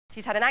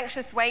He's had an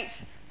anxious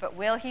wait, but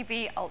will he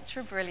be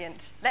ultra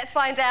brilliant? Let's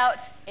find out.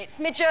 It's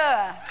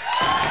Midgeur.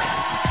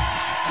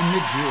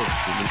 Midgeur,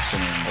 the lead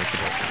singer in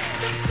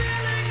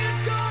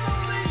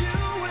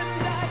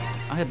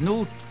I had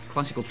no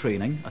classical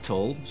training at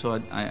all, so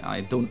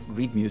I don't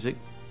read music.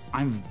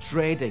 I'm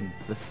dreading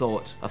the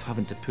thought of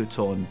having to put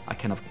on a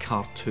kind of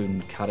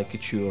cartoon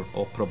caricature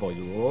opera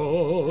voice.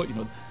 Oh, you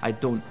know, I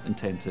don't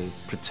intend to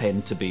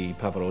pretend to be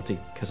Pavarotti,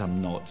 because I'm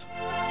not.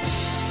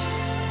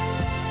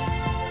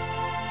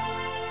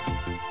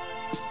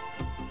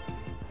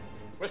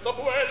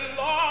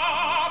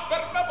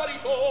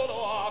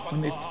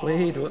 When they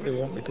played what they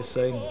want me to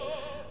sing,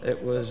 it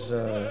was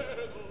a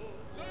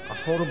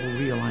horrible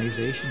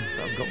realisation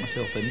that I've got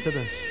myself into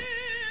this.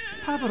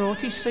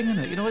 Pavarotti's singing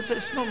it, you know,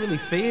 it's not really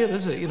fair,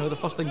 is it? You know, the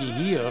first thing you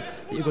hear that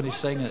you're going to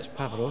sing and it's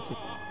Pavarotti.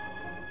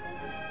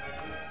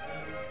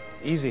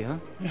 Easy, huh?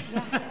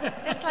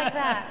 Yeah, just like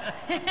that.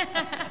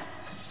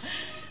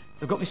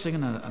 They've got me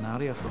singing an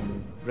aria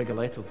from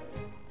Rigoletto.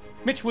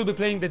 Mitch will be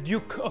playing the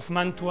Duke of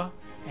Mantua,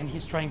 and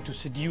he's trying to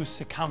seduce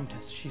a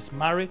countess. She's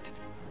married.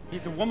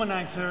 He's a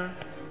womanizer.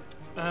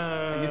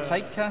 Are you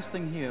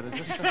typecasting here? Is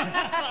this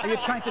are you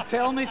trying to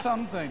tell me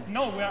something?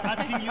 No, we're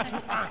asking you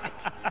to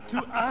act.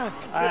 To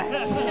act.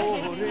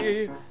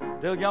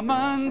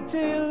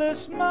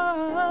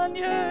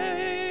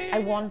 I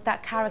want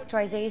that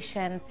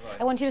characterization. Right.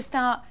 I want you to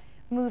start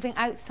moving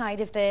outside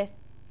of the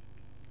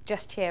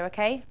just here,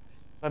 okay?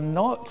 I'm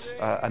not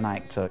an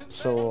actor,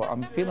 so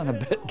I'm feeling a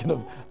bit kind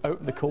of out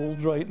in the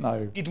cold right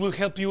now. It will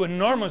help you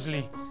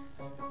enormously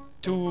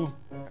to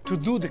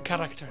do the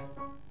character.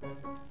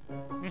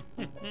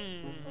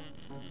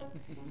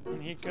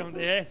 Here comes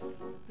the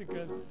S,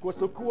 because...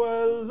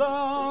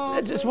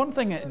 It's one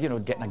thing, you know,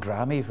 getting a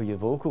Grammy for your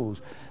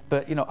vocals,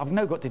 but, you know, I've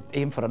now got to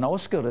aim for an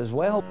Oscar as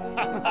well.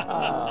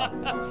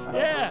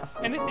 Yeah,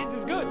 and this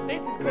is good,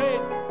 this is great.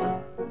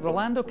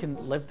 Rolando can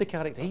live the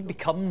character, he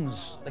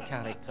becomes the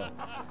character,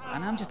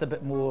 and I'm just a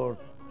bit more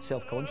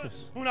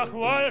self-conscious. Una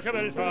qualche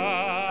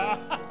beltà.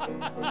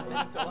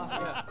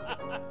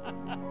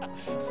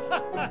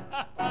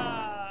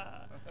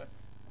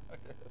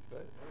 That's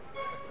great.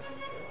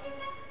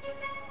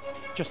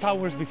 Just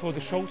hours before the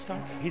show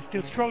starts, he's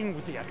still struggling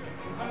with the acting.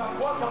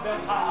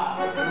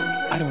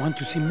 I don't want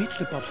to see Mitch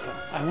the pop star.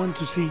 I want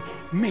to see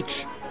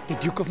Mitch, the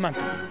Duke of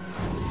Mantua.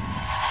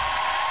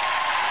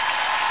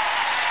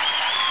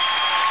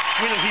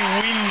 Will he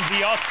win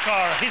the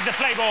Oscar? He's the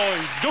Playboy,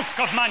 Duke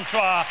of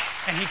Mantua,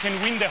 and he can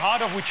win the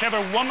heart of whichever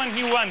woman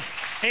he wants.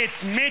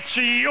 It's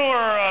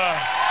Midgeur.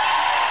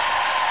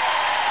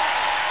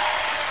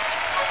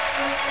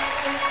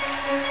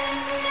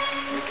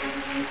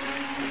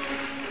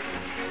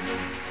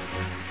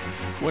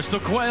 Questo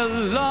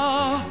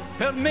quella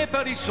per me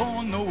pari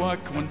sono a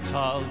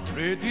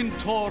quant'altre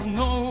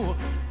d'intorno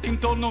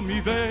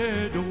mi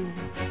vedo.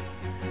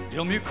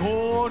 Dio mio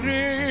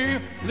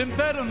cuore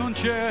l'impero non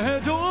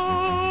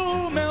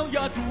cedo,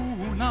 meglio ad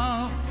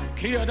una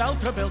che ad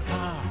altra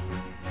beltà.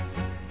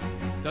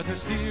 Da te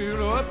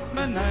stiro e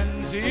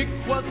menenzi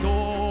qua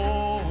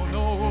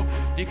dono,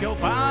 di che ho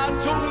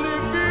fatto le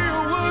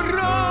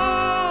viverò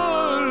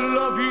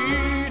la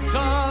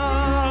vita.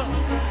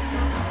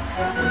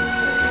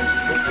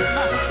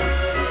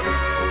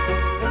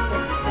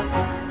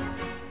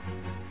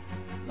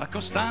 La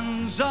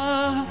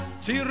Costanza,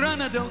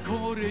 tirana del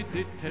cuore,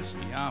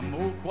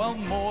 detestiamo qual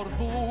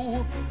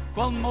morbo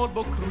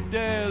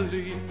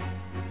crudele.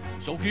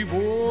 So chi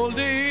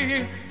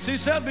vuole, si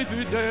serve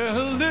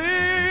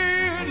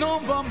fedele,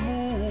 non va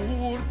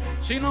amor,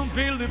 se non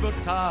v'è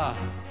libertà.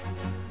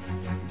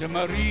 De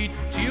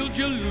mariti il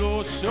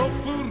geloso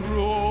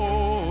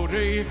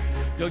furore,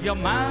 degli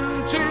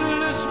amanti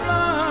le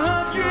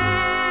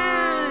smanie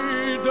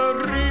da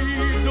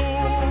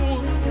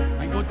rido.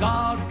 Vengo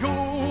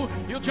d'argo,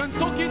 io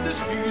cento chi ti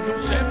sfido,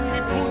 se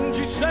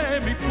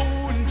mi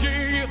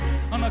pungi,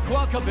 una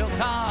qualche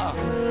beltà.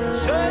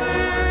 Se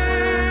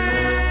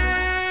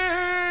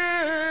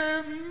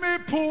mi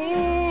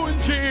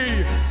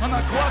pungi,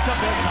 una qualche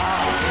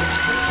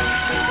beltà.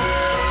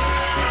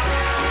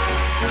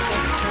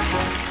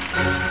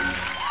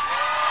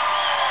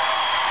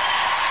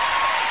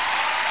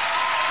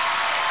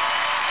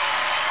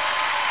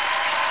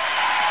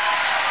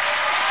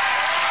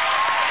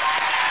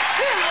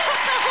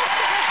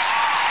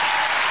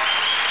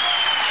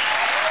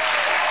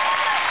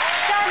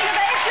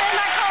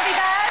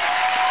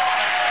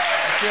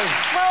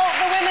 Well,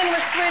 the women were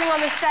swooning on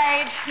the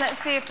stage. Let's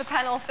see if the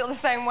panel feel the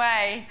same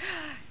way.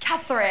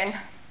 Catherine.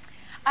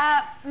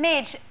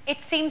 Midge,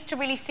 it seems to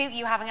really suit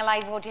you having a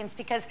live audience,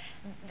 because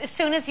as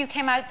soon as you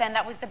came out then,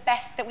 that was the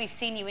best that we've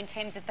seen you in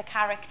terms of the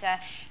character.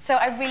 So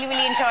I really,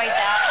 really enjoyed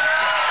that.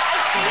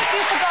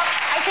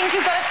 I think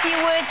you got a few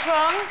words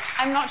wrong.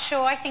 I'm not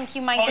sure. I think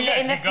you might have yes,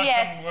 in the some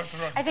words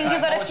wrong. I think you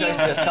got a few.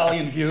 To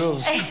Italian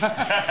viewers.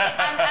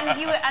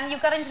 and you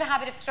got into the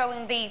habit of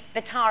throwing the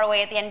tar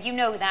away at the end. You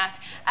know that.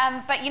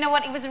 But you know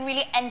what? It was a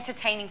really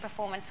entertaining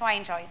performance, so I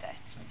enjoyed it.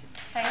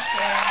 Thank you.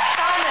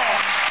 Simon,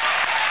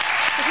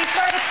 did he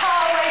throw the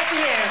tar away for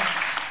you?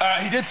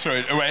 He did throw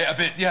it away a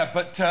bit, yeah,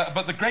 but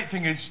the great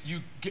thing is you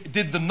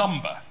did the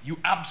number. You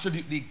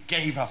absolutely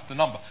gave us the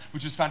number,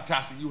 which was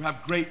fantastic. You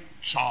have great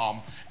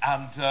charm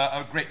and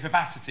a great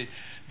vivacity.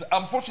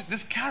 Unfortunately,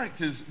 this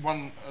character's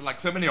one, like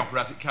so many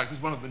operatic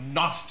characters, one of the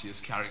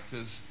nastiest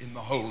characters in the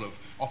whole of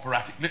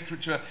operatic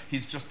literature.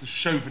 He's just a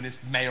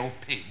chauvinist male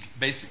pig,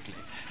 basically.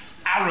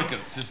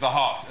 Arrogance is the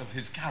heart of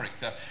his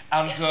character,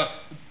 and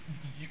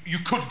you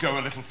could go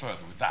a little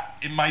further with that,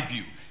 in my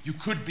view. You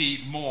could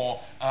be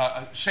more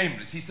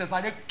shameless. He says,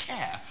 I don't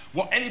care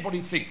what anybody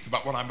thinks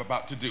about what I'm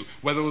about to do,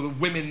 whether the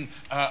women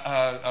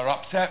are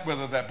upset,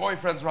 whether their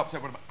boyfriends are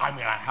upset, whatever. I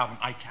mean,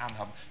 I can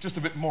have just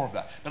a bit more of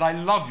that. But I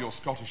love your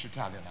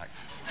Scottish-Italian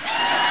accent.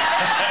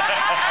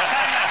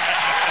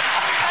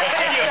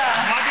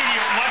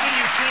 What did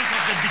you think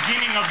at the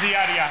beginning of the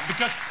aria?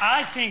 Because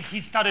I think he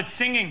started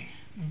singing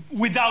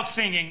without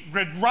singing,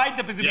 right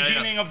at the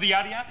beginning of the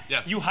aria.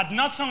 You had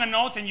not sung a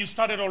note and you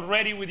started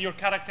already with your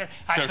character.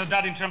 I thought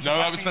that in terms of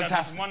acting, that was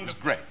fantastic. That was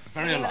great.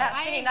 Very alive.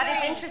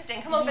 That is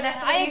interesting. Come on,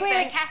 Vanessa. I agree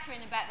with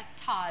Catherine about the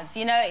tars.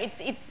 You know,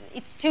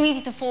 it's too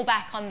easy to fall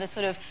back on the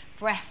sort of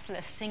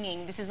breathless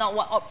singing. This is not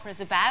what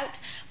opera's about.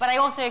 But I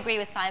also agree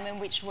with Simon,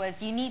 which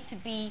was you need to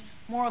be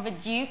more of a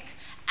duke.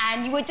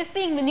 And you were just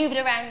being manoeuvred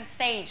around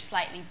stage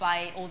slightly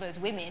by all those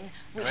women,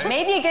 which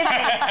may be a good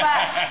thing,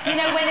 but, you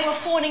know, when they were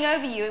fawning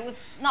over you, it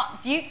was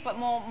not Duke, but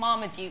more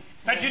Marmaduke.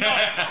 But you know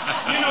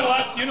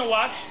what? We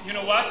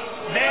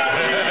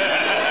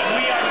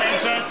are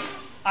mentors.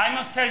 I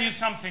must tell you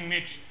something,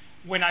 Mitch.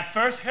 When I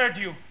first heard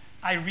you,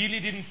 I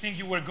really didn't think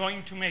you were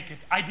going to make it.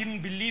 I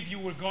didn't believe you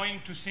were going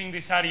to sing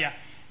this aria.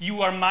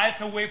 You are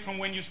miles away from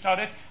when you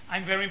started.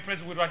 I'm very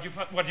impressed with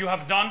what you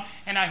have done,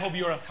 and I hope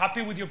you're as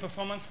happy with your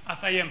performance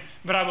as I am.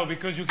 Bravo,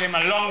 because you came a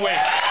long way.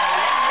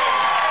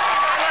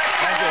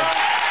 Thank you.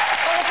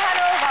 Well, the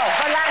panel,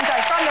 Orlando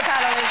from the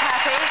panel is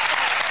happy.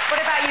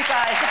 What about you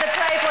guys? Did the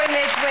Playboy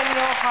Midge win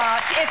your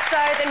heart? If so,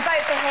 then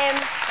vote for him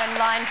when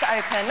lines are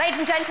open. Ladies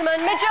and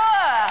gentlemen,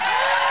 Midgeour!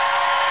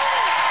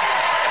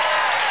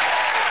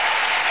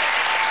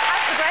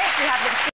 That's the great. We have